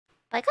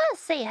But I gotta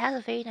say, it has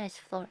a very nice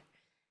floor.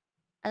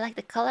 I like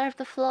the color of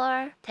the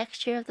floor,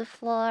 texture of the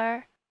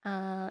floor.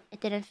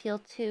 It didn't feel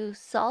too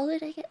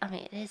solid. I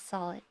mean, it is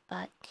solid,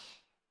 but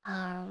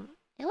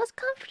it was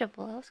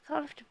comfortable. It was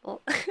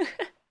comfortable.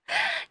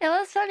 It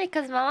was funny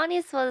because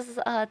Mamanis was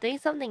doing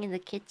something in the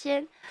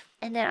kitchen,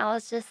 and then I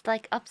was just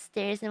like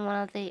upstairs in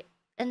one of the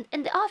in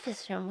the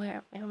office room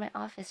where my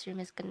office room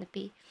is gonna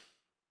be.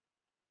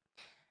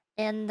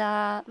 And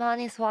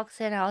Mamanis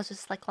walks in. I was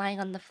just like lying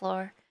on the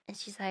floor, and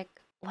she's like,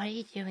 "What are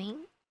you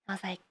doing?" I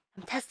was like,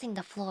 "I'm testing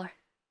the floor."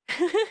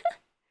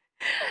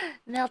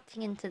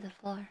 Melting into the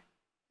floor.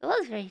 It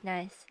was very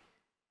nice.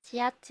 She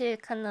had to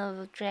kind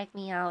of drag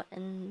me out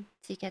and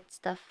to get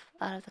stuff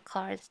out of the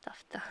car and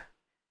stuff though.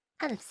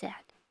 Kind of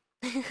sad.